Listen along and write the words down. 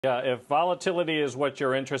Yeah, if volatility is what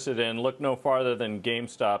you're interested in, look no farther than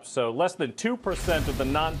GameStop. So less than 2% of the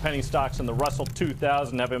non-penny stocks in the Russell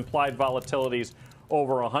 2000 have implied volatilities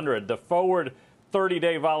over 100. The forward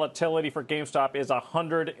 30-day volatility for GameStop is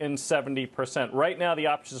 170%. Right now, the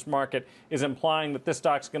options market is implying that this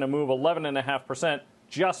stock's going to move 11.5%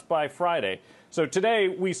 just by Friday. So today,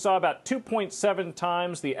 we saw about 2.7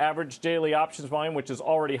 times the average daily options volume, which is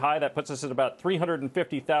already high. That puts us at about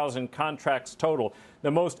 350,000 contracts total.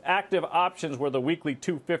 The most active options were the weekly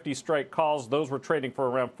 250 strike calls. Those were trading for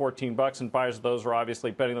around 14 bucks, and buyers of those are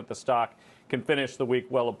obviously betting that the stock can finish the week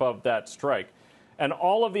well above that strike. And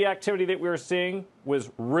all of the activity that we were seeing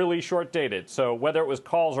was really short-dated. So whether it was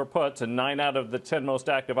calls or puts, and 9 out of the 10 most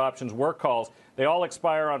active options were calls, they all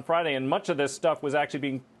expire on Friday. And much of this stuff was actually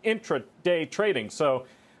being intraday trading. So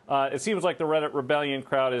it seems like the Reddit rebellion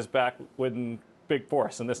crowd is back with big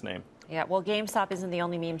force in this name. Yeah, well, GameStop isn't the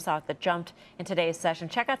only meme stock that jumped in today's session.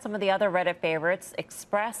 Check out some of the other Reddit favorites: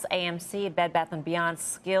 Express, AMC, Bed Bath & Beyond,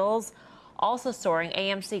 Skills. Also soaring.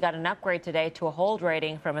 AMC got an upgrade today to a hold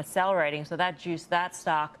rating from a sell rating, so that juiced that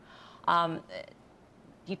stock.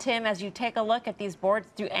 Tim, as you take a look at these boards,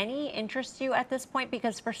 do any interest you at this point?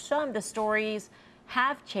 Because for some, the stories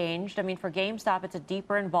have changed. I mean, for GameStop, it's a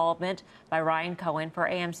deeper involvement by Ryan Cohen. For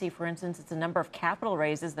AMC, for instance, it's a number of capital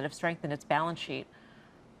raises that have strengthened its balance sheet.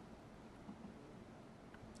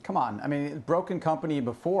 Come on. I mean, broken company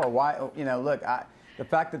before. Why? Look, the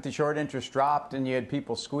fact that the short interest dropped and you had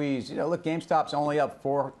people squeezed, look, GameStop's only up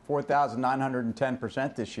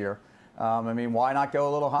 4,910% this year. I mean, why not go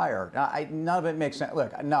a little higher? None of it makes sense.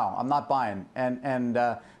 Look, no, I'm not buying. And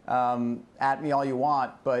at me all you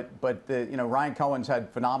want, but Ryan Cohen's had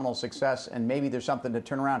phenomenal success, and maybe there's something to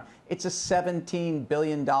turn around. It's a $17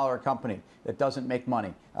 billion company that doesn't make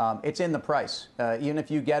money. It's in the price, even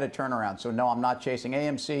if you get a turnaround. So no, I'm not chasing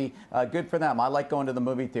AMC. Good for them. I like going to the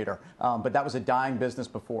movie theater, but that was a dying business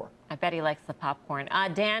before. I bet he likes the popcorn.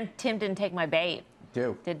 Dan, Tim didn't take my bait.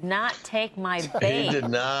 Did not take my bait. He did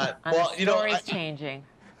not. Well, the story's changing.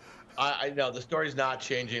 I know the story's not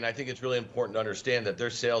changing. I think it's really important to understand that their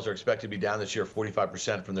sales are expected to be down this year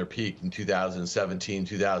 45% from their peak in 2017,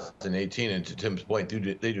 2018. And to Tim's point,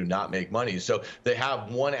 they do not make money. So they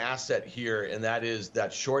have one asset here, and that is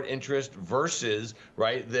that short interest versus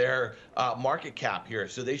their market cap here.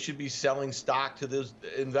 So they should be selling stock to those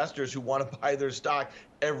investors who want to buy their stock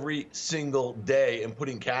every single day and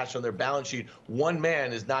putting cash on their balance sheet. One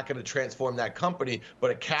man is not going to transform that company, but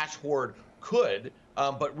a cash hoard could.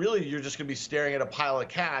 But really, you're just going to be staring at a pile of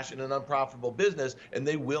cash in an unprofitable business, and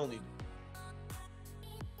they will need